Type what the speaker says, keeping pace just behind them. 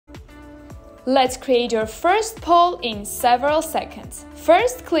Let's create your first poll in several seconds.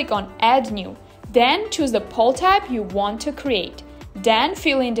 First, click on Add New. Then choose the poll type you want to create. Then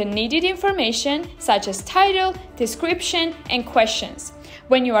fill in the needed information such as title, description, and questions.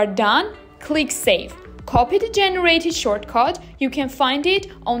 When you are done, click Save. Copy the generated shortcode. You can find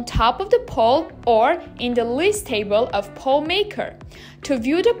it on top of the poll or in the list table of Poll Maker. To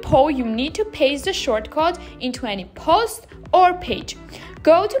view the poll, you need to paste the shortcode into any post or page.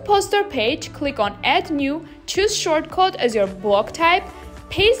 Go to Poster page, click on Add New, choose shortcode as your block type,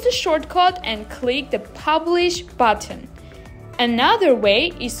 paste the shortcode and click the Publish button. Another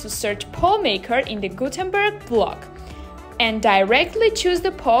way is to search Poll Maker in the Gutenberg block and directly choose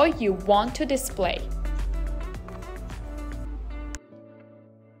the poll you want to display.